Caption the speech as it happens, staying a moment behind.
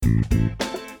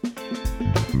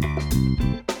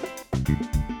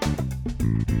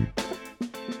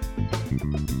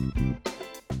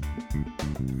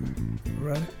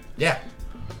Ready? Yeah.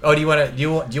 Oh, do you want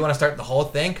to start the whole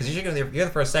thing? Because you're the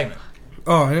first segment.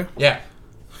 Oh, yeah? Yeah.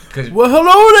 Well,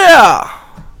 hello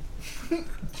there!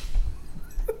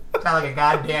 Sound like a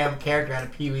goddamn character out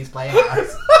of Pee-wee's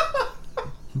Playhouse.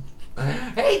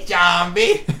 Hey,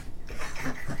 zombie!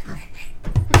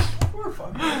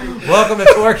 Welcome to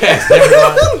Tourcast,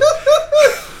 everyone.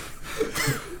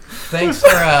 Thanks for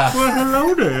Well,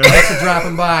 hello there. thanks for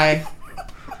dropping by,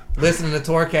 listening to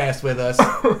Tourcast with us,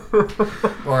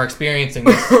 or experiencing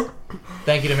this.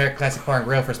 Thank you to American Classic Bar and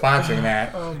Grill for sponsoring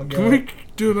that. Oh my god. Can we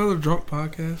do another drunk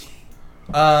podcast?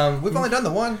 We've only done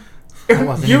the one.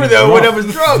 You were the only one that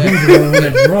was drunk. You were the only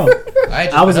one that drunk.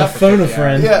 I was a phone a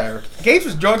friend. Yeah. Gates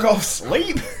was drunk off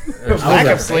sleep. Lack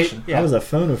of sleep. Yeah. I was a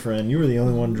phone a friend. You were the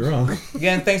only one drunk.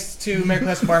 Again, thanks to American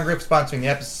Classic Bar and Grill for sponsoring the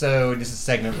episode. This is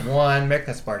segment 1. American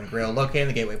Classic Bar and Grill, located in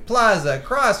the Gateway Plaza,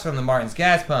 across from the Martin's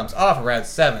Gas Pumps, off of Route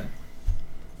 7.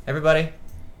 Everybody,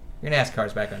 your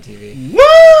NASCAR's back on TV.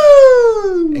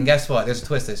 Woo! And guess what? There's a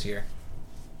twist this year.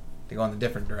 They go in a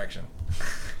different direction.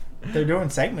 They're doing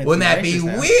segments. Wouldn't and that be races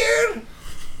now. weird?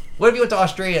 What if you went to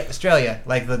Australia,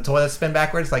 like the toilets spin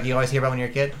backwards, like you always hear about when you're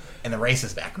a kid, and the race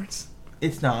is backwards?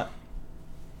 It's not.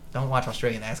 Don't watch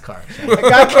Australian NASCAR. The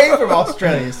guy came from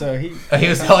Australia, so he He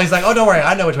was always like, "Oh, don't worry,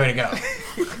 I know which way to go."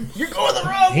 you're going the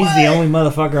wrong way. He's the only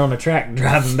motherfucker on the track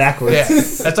driving backwards. Yeah,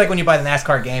 that's like when you buy the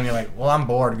NASCAR game. You're like, "Well, I'm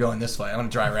bored going this way. I'm gonna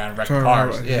drive around and wreck Turn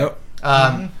cars." right. Yeah.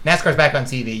 Yep. NASCAR's back on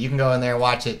TV. You can go in there and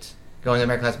watch it. Go in the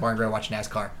American Classic Bar and Grill, watch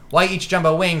NASCAR. Why eat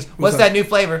jumbo wings? What's that? that new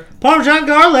flavor? Parmesan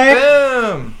garlic.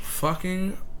 Boom!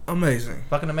 Fucking amazing.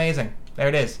 Fucking amazing. There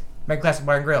it is. American Classic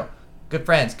Bar and Grill. Good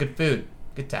friends, good food,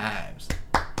 good times.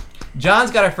 John's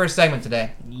got our first segment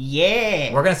today.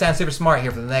 Yeah. We're gonna sound super smart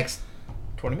here for the next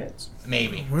 20 minutes.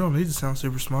 maybe. We don't need to sound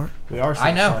super smart. We are.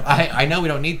 I know. smart. I know we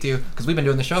don't need to because we've been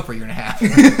doing the show for a year and a half.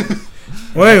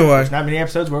 Well, anyway. There's not many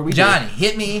episodes where we. Johnny,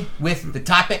 hit me with the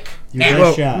topic. Your now. best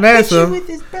Well, shot. NASA with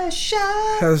his best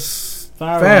shot. has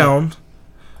Fire found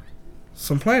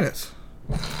some planets.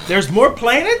 There's more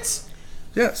planets.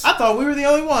 Yes. I thought we were the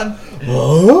only one.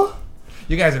 Oh?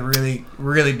 You guys are really,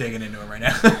 really digging into him right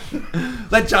now.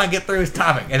 Let John get through his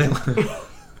topic, and then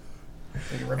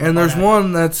And there's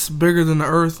one that's bigger than the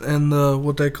Earth and the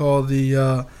what they call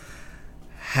the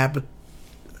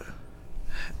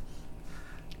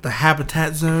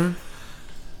habitat zone,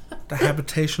 the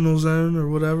habitational zone or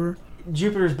whatever.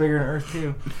 Jupiter's bigger than Earth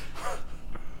too.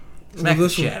 smack Well,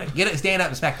 the shit out of it. Get it, stand up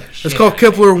and smack that shit. It's called out of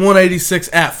it. Kepler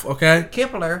 186f. Okay.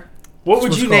 Kepler. What That's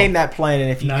would what you it's name called. that planet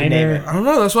if you could Niner. name it? I don't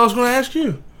know. That's what I was going to ask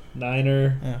you.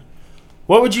 Niner.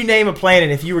 What would you name a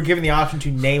planet if you were given the option to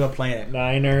name a planet?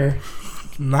 Niner.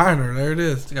 Niner. There it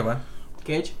is. It's a good one.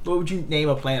 Gage, what would you name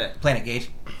a planet? Planet Gauge.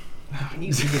 You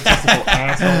egotistical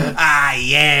asshole. Ah,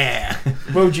 yeah.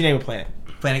 What would you name a planet?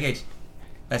 Planet Gauge.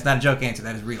 That's not a joke answer.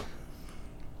 That is real.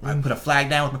 I put a flag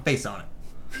down with my face on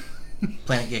it.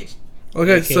 Planet Gauge.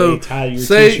 Okay, AKA so tie your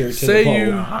say t-shirt to say the pole.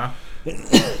 you. Uh-huh.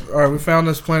 All right, we found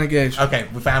this planet gauge. Okay,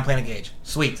 we found Planet Gauge.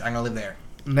 Sweet. I'm gonna live there.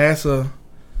 NASA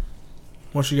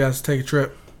wants you guys to take a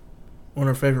trip on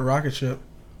her favorite rocket ship.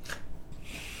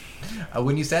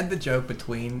 When you said the joke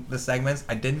between the segments,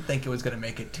 I didn't think it was gonna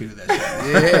make it to this.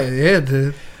 Yeah,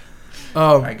 dude.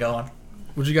 All right, go on.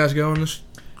 Would you guys go on this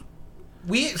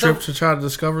We trip to try to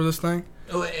discover this thing?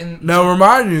 and Now,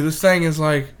 remind you, this thing is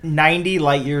like 90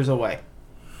 light years away.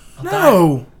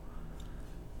 no,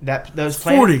 Those it's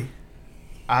planets. 40.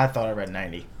 I thought I read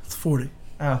 90. It's 40.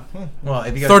 Oh, well,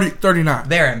 if you go 39.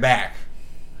 there and back,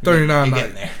 39 you're light,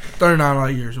 getting there. 39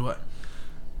 light years away.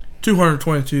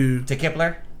 222 To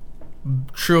Kepler,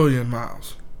 trillion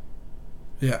miles.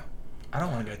 Yeah. I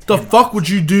don't want to go. To The 10 fuck would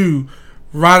you do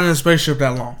riding a spaceship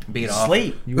that long? beat off?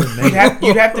 sleep. You wouldn't You'd make it.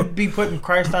 you'd have to be put in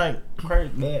cryogenic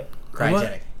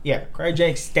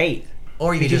state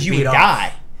Or you could because just you beat would off.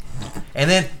 die. And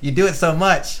then you do it so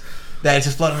much that it's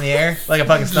just floating in the air like a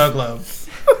fucking snow globe.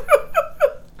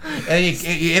 And then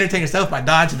you entertain yourself by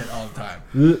dodging it all the time.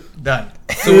 Done.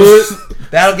 So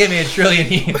that'll give me a trillion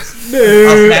years.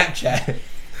 I'll Snapchat.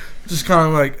 Just kind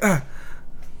of like,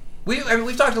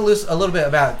 We've talked a little bit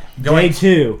about going. Day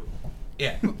 2.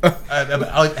 Yeah.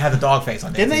 I'll have the dog face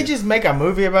on. Didn't they just make a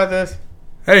movie about this?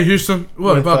 hey, Houston,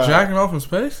 what, With, about jacking off in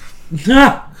space?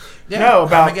 Yeah, No,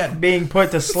 about Armageddon. being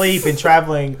put to sleep and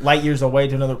traveling light years away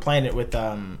to another planet with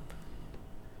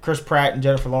Chris Pratt and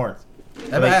Jennifer Lawrence.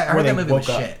 I where heard they that movie was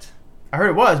woke up. shit. I heard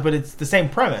it was, but it's the same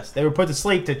premise. They were put to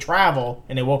sleep to travel,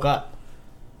 and they woke up.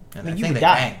 And I mean, I you think would they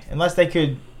die banged. unless they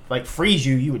could like freeze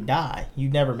you. You would die.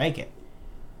 You'd never make it.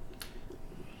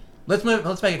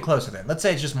 Let's make it closer then. Let's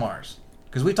say it's just Mars,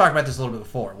 because we talked about this a little bit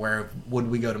before. Where would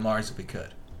we go to Mars if we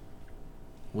could?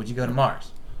 Would you go to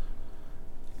Mars?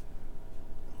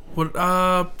 Would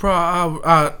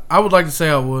I would like to say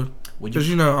I would. Would you?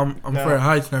 Because I'm afraid of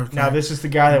heights and everything. Now this is the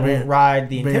guy that will ride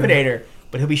the Man. Intimidator,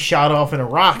 but he'll be shot off in a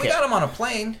We rocket. got him on a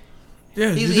plane.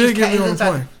 Yeah, you did get me on the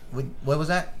inside- plane. What was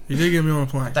that? You did get me on the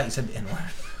I plane. thought you said the N-word.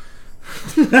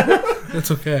 It's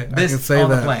okay. I This can say on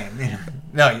that. the plane.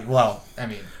 No, well, I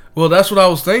mean, Well, that's what I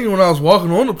was thinking when I was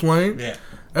walking on the plane. yeah.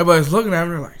 Everybody's looking at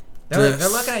me like, They're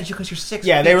this. looking at you because you're 6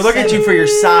 Yeah, they were looking at you for your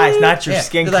size, not your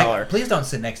skin they're like, color. please don't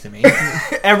sit next to me.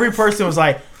 Every person was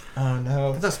like, "Oh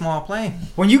no." It's a small plane.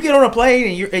 When you get on a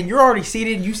plane and you're already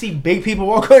seated and you see big people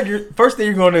walk on, your first thing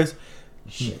you're going to is,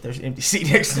 "Shit, there's an empty seat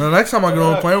next to And me." the next time I get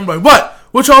on the plane, I'm like, what?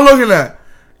 What y'all looking at?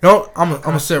 I'm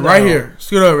gonna sit right here.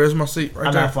 Scoot over. There's my seat right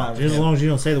I'm there. not flying with Just as him. long as you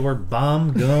don't say the word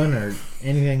bomb, gun, or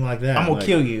anything like that. I'm gonna like,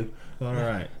 kill you. All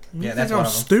right. You Yeah, think that's I'm one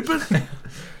of them. stupid?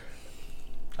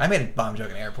 I made a bomb joke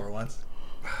in an airport once.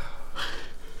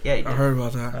 Yeah, you I did. heard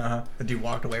about that. The dude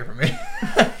walked away from me.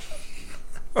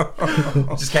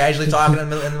 Just casually talking in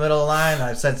the middle of the line.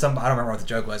 I said something. I don't remember what the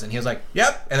joke was, and he was like,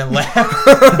 "Yep," and then left.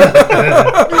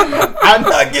 I'm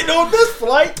not getting on this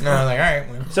flight. And I was like, "All right."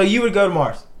 Well. So you would go to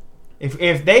Mars.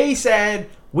 If they said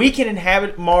we can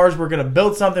inhabit Mars, we're gonna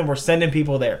build something, we're sending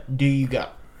people there. Do you go?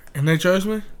 And they chose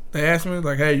me. They asked me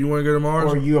like, "Hey, you want to go to Mars?"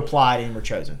 Or you applied and were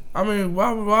chosen? I mean,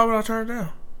 why would I turn it down?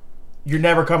 You're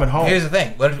never coming home. Here's the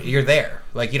thing: what if you're there?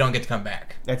 Like, you don't get to come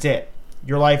back That's it.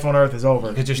 Your life on Earth is over.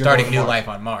 because you're starting a going to new Mars. life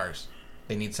on Mars.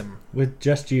 They need some With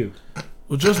just you.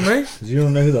 Well, just me. Because you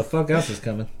don't know who the fuck else is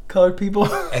coming. Colored people,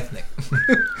 ethnic.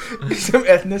 some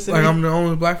ethnicity. Like I'm the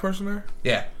only black person there.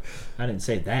 Yeah, I didn't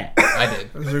say that. I did.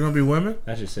 Is there gonna be women?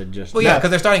 I just said just Well, you. yeah, because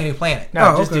they're starting a new planet.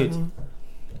 no, Oh, just okay. dudes.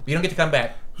 You don't get to come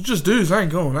back. It's just dudes. I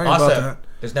ain't going. I ain't Also, about that.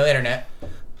 there's no internet.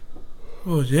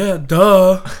 Well, yeah,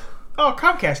 duh. Oh,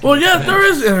 Comcast. Well, yeah, there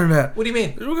is internet. What do you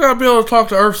mean? We gotta be able to talk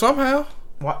to Earth somehow.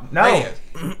 What? No. Radios.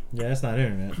 Yeah, that's not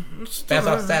internet. That's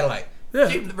off satellite. Yeah.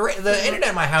 See, the internet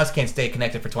in my house can't stay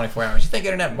connected for 24 hours. You think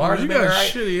internet in Mars You is got big,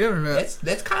 alright? shitty internet.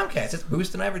 It's Comcast. It's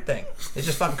boosting everything. It's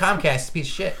just fucking Comcast is a piece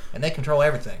of shit, and they control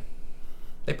everything.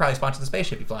 They probably sponsor the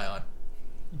spaceship you fly on.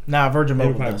 Nah, Virgin They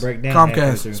would Mobile probably does. break down halfway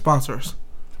Comcast through. sponsors.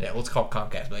 Yeah, well, it's called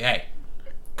Comcast. But hey,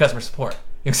 customer support.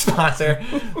 You can sponsor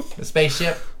the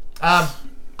spaceship.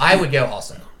 I would go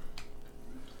also.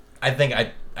 I think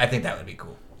that would be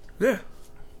cool. Yeah.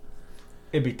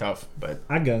 It'd be tough, but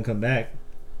I'd go and come back.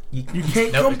 You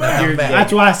can't Nope, come it's not back. coming back.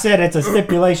 That's why I said it's a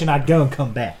stipulation. I'd go and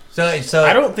come back. So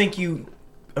I don't think you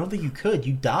could.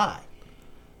 You die.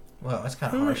 Well, that's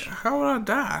kind of harsh. How would I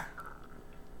die?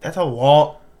 That's a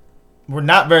long. We're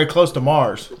not very close to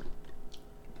Mars.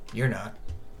 You're not.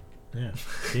 Yeah.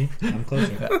 See? I'm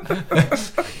closer.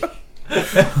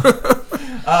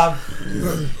 How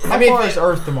far is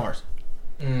Earth to Mars?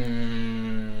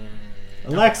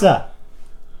 Alexa.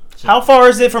 How far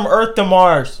is it from Earth to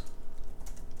Mars?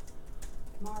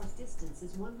 Mars' distance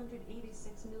is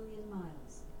 186 million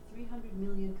miles, 300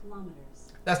 million kilometers.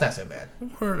 That's not so bad.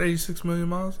 186 million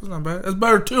miles. That's not bad. That's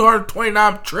better than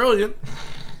 229 trillion.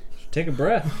 Take a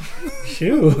breath.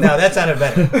 Shoot. No, that sounded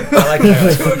better. I like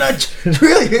that.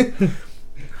 Trillion.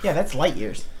 Yeah, that's light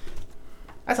years.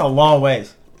 That's a long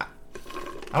ways.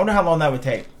 I wonder how long that would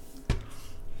take.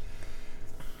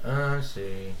 Let's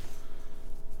see.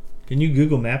 Can you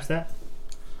Google Maps that?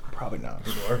 Probably not.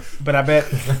 Google Earth. But I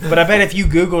bet if you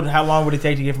Googled how long would it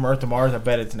take to get from Earth to Mars, I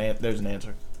bet there's an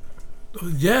answer.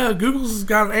 Yeah, Google's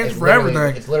got an answer It's for literally-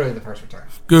 everything. It's literally the first return.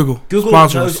 Google. Google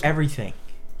Sponsors. knows everything.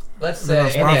 Let's They're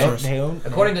say, not okay, sponsors. They own-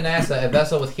 according to NASA, a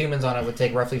vessel with humans on it would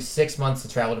take roughly 6 months to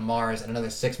travel to Mars and another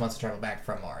 6 months to travel back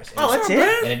from Mars. Oh, that's not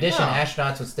it. In addition, Oh.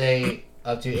 astronauts would stay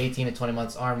up to 18 to 20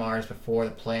 months on Mars before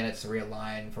the planets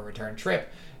realign for a return trip.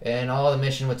 And all the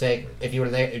mission would take, if you were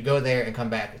there, go there and come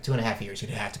back, 2.5 years.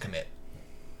 You'd have to commit.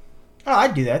 Oh,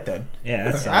 I'd do that then. Yeah,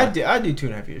 that's I'd do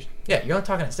 2.5 years. Yeah, you're only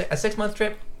talking a 6 month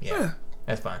trip? Yeah.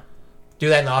 That's fine. Do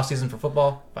that in the off season for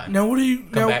football? Fine. Now, what do you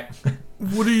Come back.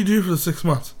 What do you do for the 6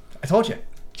 months? I told you.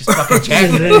 Just fucking jack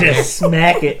it. Just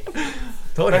smack it.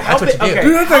 Told you. But That's what you do. okay.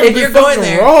 Dude, that thing If is you're going fucking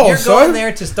there, raw, you're son. going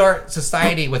there to start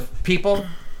society with people.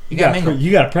 You gotta mingle.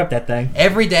 You gotta prep that thing.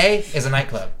 Every day is a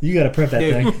nightclub. You gotta prep that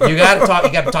Dude. thing. You gotta talk.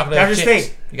 You gotta talk to Now those just chicks.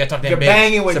 think, You gotta talk to You're them bigs.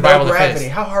 banging with Survival no of the gravity.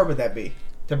 fittest. How hard would that be?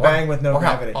 To bang with no or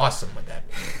gravity. How awesome would that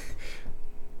be?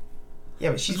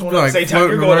 Yeah, but she's Just going be up like at the same time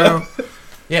you're floating going around. up.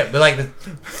 Yeah, but like the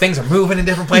things are moving in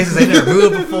different places they never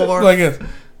moved before. Like this.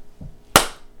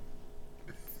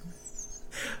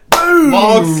 Boom.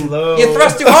 Walk slow. You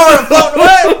thrust too hard, I'm floating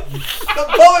away. Don't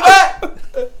pull me back.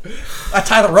 I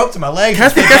tie the rope to my legs.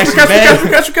 Catch me, catch me, catch me,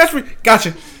 catch me, catch me, catch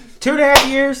me. Gotcha. 2.5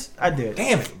 years, I'd do it.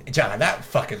 Damn it, John. That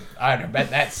fucking. I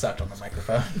bet that sucked on the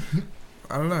microphone.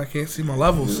 I don't know. I can't see my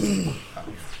levels. We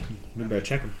better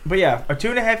check them. But yeah, a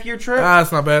 2.5 year trip.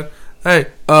 That's not bad. Hey,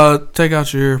 take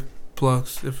out your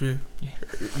earplugs if you.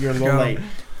 You're a little Got late.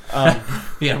 'em.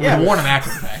 Yeah. We warn them after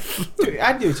the fact. Dude,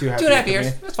 I'd do 2.5 2.5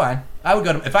 years. That's fine. I would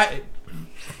go to if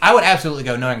I would absolutely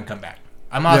go knowing I can come back.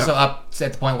 I'm also up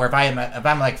at the point where if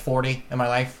I'm like 40 in my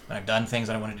life and I've done things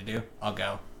that I wanted to do, I'll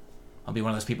go. I'll be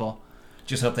one of those people.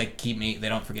 Just hope they keep me. They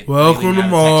don't forget. Welcome to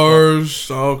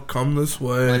Mars. I'll come this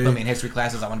When they put me way. in history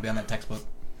classes, I want to be on that textbook.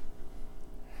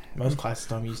 Most classes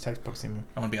don't use textbooks anymore.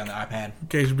 I want to be on the iPad. In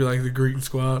case you be like the greeting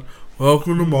squad.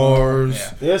 Welcome to Mars.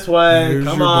 Yeah. This way, Here's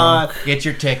come your on. bunk. Get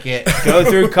your ticket. Go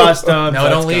through customs. No,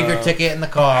 let's don't leave go. your ticket in the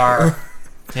car.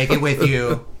 Take it with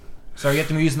you. Sir, you have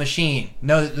to use the machine.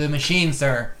 No, the machine,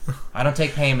 sir. I don't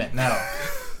take payment. No.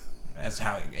 That's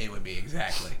how it would be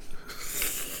exactly.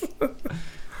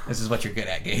 This is what you're good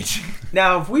at, Gage.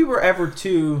 Now, if we were ever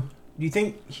to, do you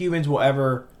think humans will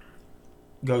ever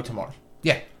go to Mars?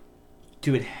 Yeah.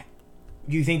 Do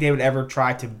you think they would ever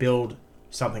try to build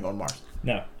something on Mars?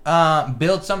 No.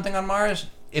 Build something on Mars?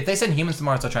 If they send humans to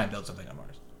Mars, they'll try and build something on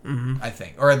Mars. Mm-hmm. I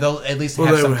think. Or they'll at least Well,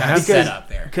 have they some would kind of have to. setup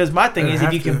there. Because my thing They'd is, if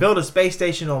have you can to. build a space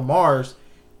station on Mars,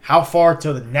 how far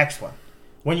to the next one?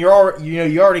 When you're already,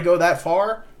 you already go that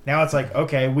far. Now it's like,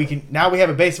 okay, we can. Now we have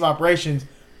a base of operations.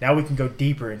 Now we can go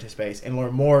deeper into space and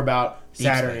learn more about Deep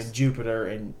Saturn space. and Jupiter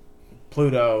and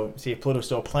Pluto. See if Pluto's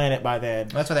still a planet by then.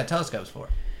 That's what that telescope's for.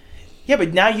 Yeah,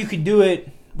 but now you could do it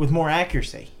with more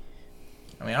accuracy.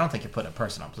 I mean, I don't think you put a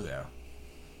person on Pluto.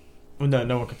 Well,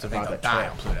 no one could I think survive they'll that die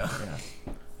trip. on Pluto.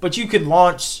 Yeah. But you could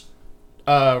launch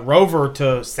a rover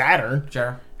to Saturn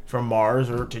Sure. from Mars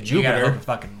or to You gotta hope Jupiter. it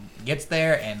fucking gets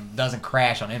there and doesn't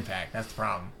crash on impact. That's the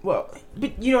problem. Well,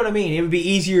 but you know what I mean. It would be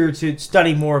easier to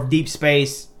study more of deep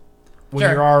space when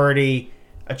Sure. you're already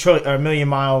a million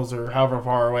miles or however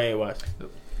far away it was.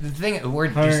 The thing we're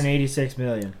just 186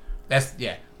 million.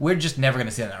 we're just never gonna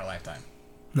see it in our lifetime.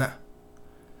 Nah.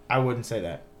 I wouldn't say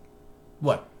that.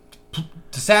 What?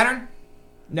 To Saturn?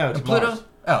 No, To to Pluto? Mars.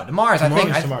 Oh, to Mars. To I think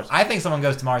Mars, to Mars. I think someone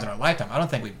goes to Mars in our lifetime. I don't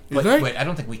think we. You think? I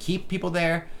don't think we keep people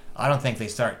there. I don't think they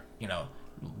start,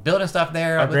 building stuff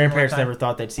there. Our within our grandparents lifetime. never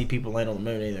thought they'd see people land on the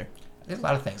moon either. There's a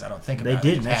lot of things I don't think They about.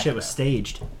 did, It and that just shit was happened,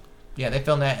 staged. though. Yeah, they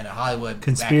filmed that in a Hollywood back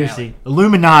Conspiracy. alley.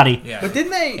 Illuminati. Yeah, But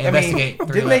didn't they? Investigate didn't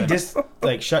they 311.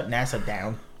 just shut NASA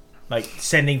down, like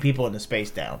sending people into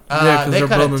space down? Yeah, 'cause they they're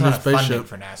cut a building ton a of funding spaceship.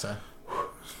 for NASA.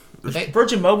 But they,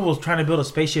 Virgin Mobile was trying to build a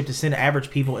spaceship to send average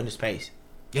people into space.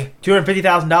 Yeah.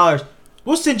 $250,000.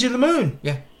 We'll send you to the moon.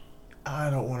 Yeah. I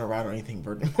don't want to ride on anything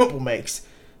Virgin Mobile makes.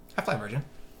 I fly Virgin.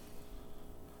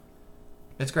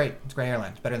 It's great. It's a great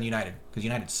airline. It's better than United because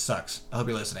United sucks. I hope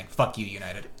you're listening. Fuck you,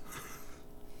 United.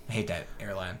 I hate that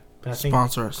airline. But I think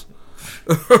Sponsor us.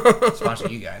 Sponsor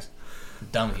you guys. I'm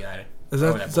done with United. Is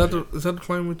Over that bullshit. is that the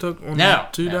plane we took on No. the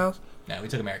 2 No. Dallas? No, we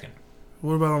took American.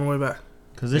 What about on the way back?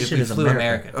 Because this We shit is flew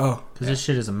America. American. Oh, Because this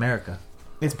shit is America.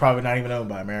 it's probably not even owned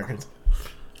by Americans.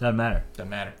 Doesn't matter. Doesn't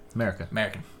matter. America.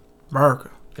 American.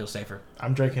 America. Feels safer.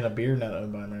 I'm drinking a beer not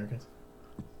owned by Americans.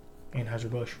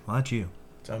 Anheuser-Busch. Well, that's you.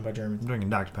 It's owned by Germans. I'm drinking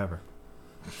Dr. Pepper.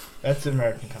 That's an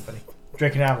American company.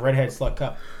 Drinking out of a Redhead Slut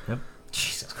Cup.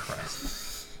 Jesus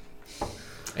Christ.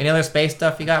 Any other space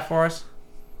stuff you got for us?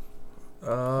 We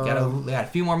got a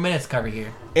few more minutes to cover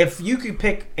here. If you could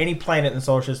pick any planet in the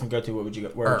solar system to go to, what would you go?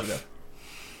 Where would you go? Earth.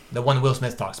 The one Will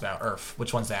Smith talks about, Earth.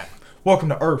 Which one's that? Welcome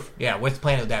to Earth. Yeah, which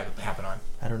planet would that happen on?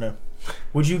 I don't know.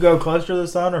 Would you go closer to the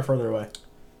sun or further away?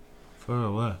 For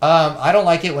what? I don't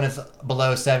like it when it's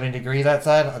below 70 degrees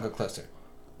outside. I'll go closer.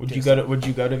 Would Yes.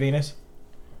 you go to Venus?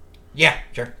 Yeah,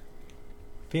 sure.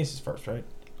 Venus is first, right?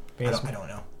 I Venus. don't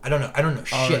know. I don't know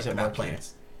Oh, shit is it about Mercury?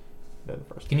 planets. They're the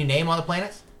first. Can you name all the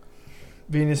planets?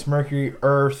 Venus, Mercury,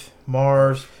 Earth,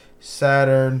 Mars,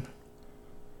 Saturn,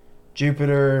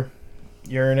 Jupiter,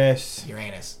 Uranus,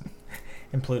 Uranus.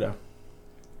 and Pluto.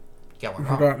 You got I one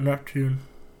wrong. forgot Neptune.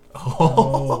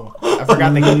 Oh, I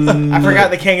forgot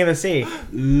the King of the Sea.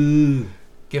 Ooh.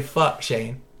 Get fucked,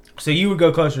 Shane. So you would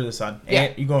go closer to the sun. Yeah.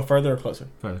 And you going further or closer?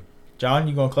 Further. John,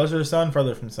 you going closer to the sun,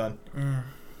 further from the sun?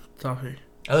 Toughy.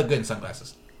 I look good in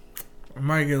sunglasses. I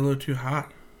might get a little too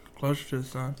hot. Closer to the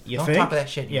sun. You Don't think? talk about that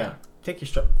shit. Yeah. Take your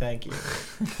stroke. Thank you.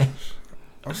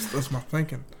 That's my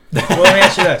thinking. Well, let me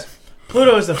ask you this: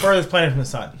 Pluto is the furthest planet from the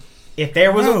sun. If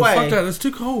there was no, a way, fuck that. It's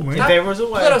too cold, man. if there was a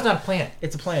way, Pluto's not a planet.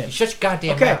 it's a You planet. shut your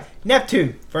goddamn Okay, mouth.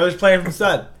 Neptune, furthest planet from the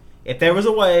sun. If there was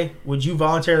a way, would you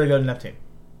voluntarily go to Neptune?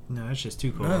 No, that's just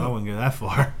too cold. No. I wouldn't go that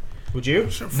far. Would you?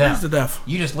 Shit freeze No. to death.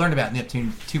 You just learned about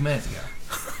Neptune 2 minutes ago.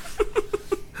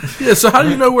 Yeah, so how do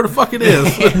you know where the fuck it is?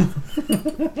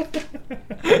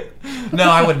 No,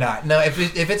 I would not. No, if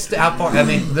it's out far, I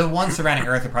mean, the ones surrounding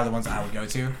Earth are probably the ones I would go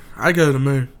to. I go to the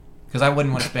moon. Because I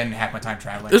wouldn't want to spend half my time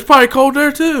traveling. It's probably cold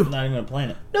there too. Not even a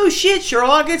planet. No shit,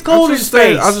 Sherlock. It's cold in I'll just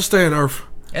stay. space. I'll just stay on Earth.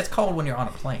 It's cold when you're on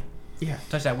a plane. Yeah.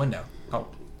 Touch that window. Cold.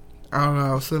 I don't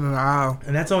know. I was sitting in the aisle.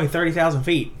 And that's only 30,000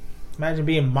 feet. Imagine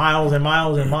being miles and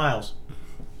miles and miles.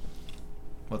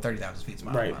 Well, 30,000 feet's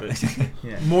miles. Right,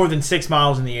 but more than 6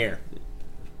 miles in the air.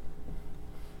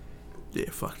 Yeah,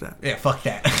 fuck that. Yeah, fuck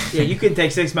that. Yeah, you can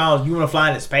take 6 miles. You want to fly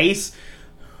into space?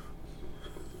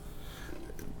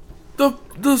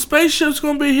 The spaceship's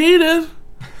gonna be heated.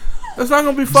 It's not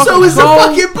gonna be fucking So is the cold.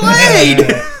 fucking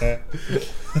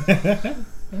blade!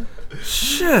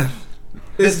 Shit.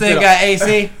 This thing got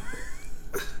AC.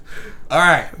 All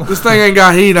right. This thing ain't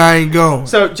got heat. I ain't going.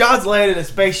 So John's landed in a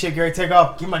spaceship. Gary, take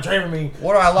off. Give my train with me.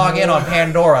 Where do I log in on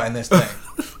Pandora in this thing?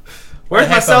 Where's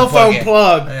my Headphone cell phone in?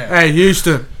 plug? Yeah. Hey,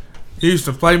 Houston,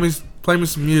 play me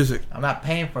some music. I'm not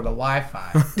paying for the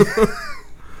Wi-Fi.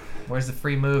 Where's the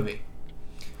free movie?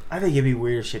 I think it'd be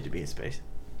weird as shit to be in space.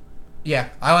 Yeah,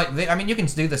 I mean, you can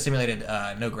do the simulated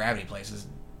no gravity places.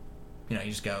 You know,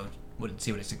 you just go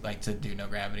see what it's like to do no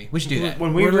gravity. We should do that.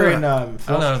 When we Where's were that? in know if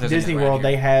there's Disney anything around World,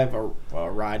 here. they have a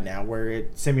ride now where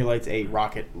it simulates a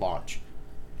rocket launch.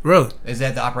 Really? Is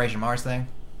that the Operation Mars thing?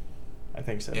 I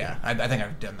think so. Yeah, I think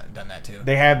I've done that too.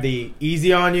 They have the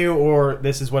easy on you, or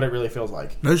this is what it really feels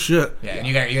like. No shit. Yeah, and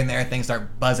you're in there, things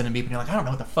start buzzing and beeping. You're like, I don't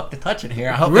know what the fuck to touch in here.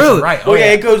 I hope Really? this is right. Oh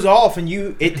yeah, it goes off and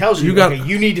it tells you, You got- okay,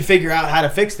 you need to figure out how to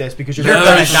fix this because you're You're gonna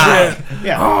gonna die. die.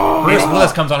 Yeah. Bruce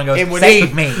Willis comes on and goes, And when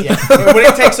save me. Yeah. And when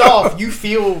it takes off, you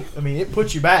feel. I mean, it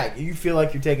puts you back. You feel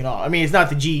like you're taking off. I mean, it's not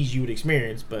the G's you would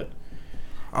experience, but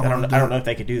I don't know if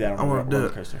they could do that on I a wanna do roller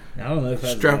it. coaster. I don't know if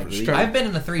I'd Strap- like strap- I've been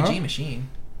in the 3G Huh? machine.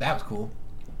 That was cool.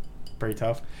 Pretty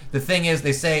tough. The thing is,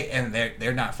 they say, and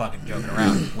they're not fucking joking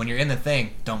around. When you're in the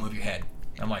thing, don't move your head.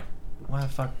 I'm like, why the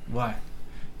fuck? Why?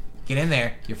 Get in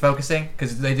there. You're focusing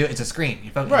because they do. It's a screen.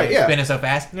 You're focusing. Right, You're yeah. spinning so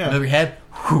fast. Yeah. Move your head.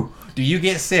 Whew, do you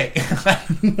get sick?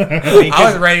 I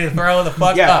was ready to throw the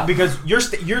fuck Yeah, up. because you're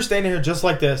standing here just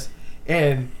like this,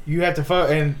 and you have to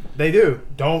and they do.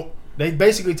 Don't they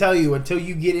basically tell you until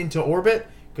you get into orbit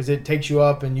because it takes you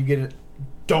up and you get it.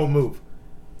 Don't move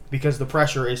because the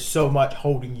pressure is so much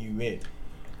holding you in.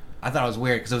 I thought it was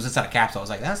weird because it was inside a capsule. I was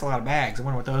like, that's a lot of bags. I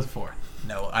wonder what those are for.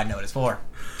 No, I know what it's for.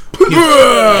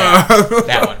 Yeah,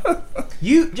 that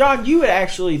one. John, you would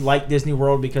actually like Disney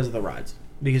World because of the rides.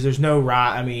 Because there's no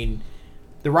ride. I mean,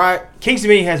 the ride King's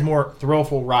Dominion has more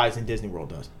thrillful rides than Disney World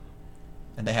does.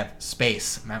 And they have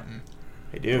Space Mountain.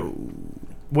 They do.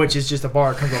 Which is just a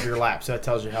bar that comes over your lap, so that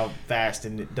tells you how fast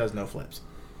and it does no flips.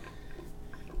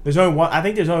 There's only one. I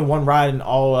think there's only one ride in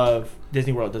all of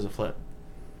Disney World that does a flip,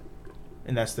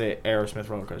 and that's the Aerosmith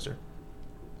roller coaster.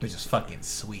 Which is fucking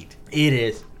sweet. It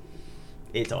is.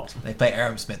 It's awesome. They play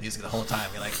Aerosmith music the whole time.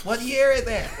 You're like, what year is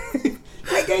that?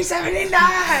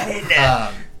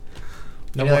 1979.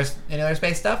 Any other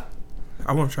space stuff?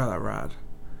 I want to try that ride.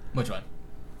 Which one?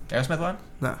 Aerosmith one?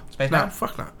 No. Space no, Mountain?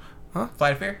 fuck no.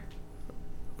 Flight of Fear?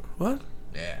 What?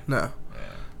 Yeah. No.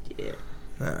 Yeah.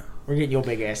 No. We're getting your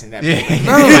big ass in that.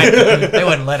 Yeah. They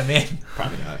wouldn't let him in.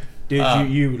 Probably not. Dude,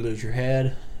 you would lose your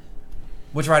head.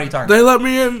 Which ride are you talking They about? let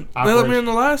me in. They let me in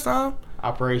the last time.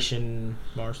 Operation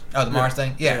Mars. Oh, the Mars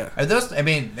thing? Yeah. Yeah. Are those, I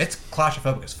mean, it's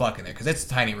claustrophobic as fuck in there because it's a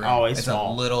tiny room. Oh, it's a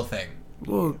small. little thing.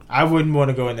 Well, I wouldn't want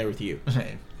to go in there with you.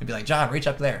 It'd be like, John, reach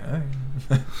up there.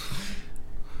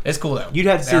 It's cool though. You'd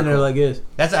have to sit They in are there cool. like this.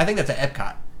 I think that's at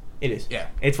Epcot. It is. Yeah.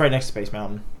 It's right next to Space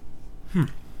Mountain.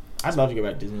 I'd love to go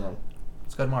back to Disney World.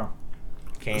 Let's go tomorrow.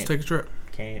 let's Can't. take a trip.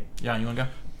 Can't. John, you want to go?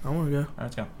 I want to go. All right,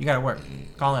 let's go. You got to work.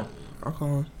 Call in. I'll call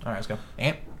in. All right, let's go.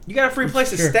 Ant? You got a free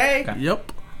place to stay? Okay.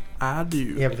 Yep. I do.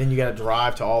 Yeah, but then you got to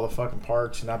drive to all the fucking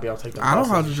parks and not be able to take the I know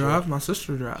buses how and to shit. drive. My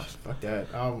sister drives. Fuck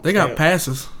that. They got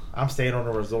passes. I'm staying on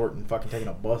a resort and fucking taking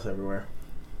a bus everywhere.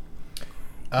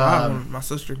 My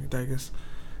sister can take us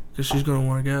because she's gonna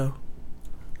want to go.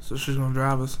 So she's gonna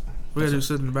drive us. We gotta just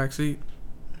sit in the back seat,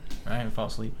 All right, fall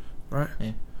asleep. right?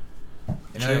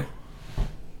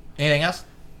 Anything else?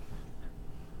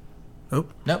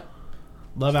 Nope. Nope.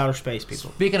 Love outer space,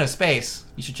 people. Speaking of space,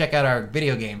 you should check out our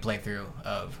video game playthrough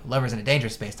of Lovers in a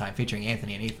Dangerous Space Time featuring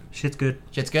Anthony and Ethan. Shit's good.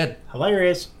 Shit's good.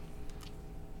 Hilarious.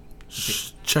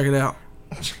 Check it out.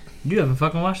 You haven't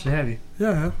fucking watched it, have you?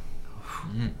 Yeah.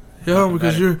 Mm-hmm.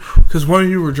 Yeah, because one of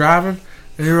you were driving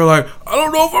and you were like, I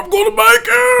don't know if I'm gonna make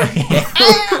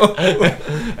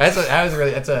it.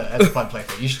 That's a fun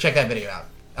playthrough. You should check that video out.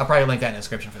 I'll probably link that in the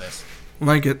description for this.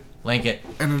 Link it Link it.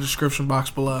 in the description box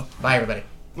below. Bye, everybody.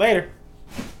 Later.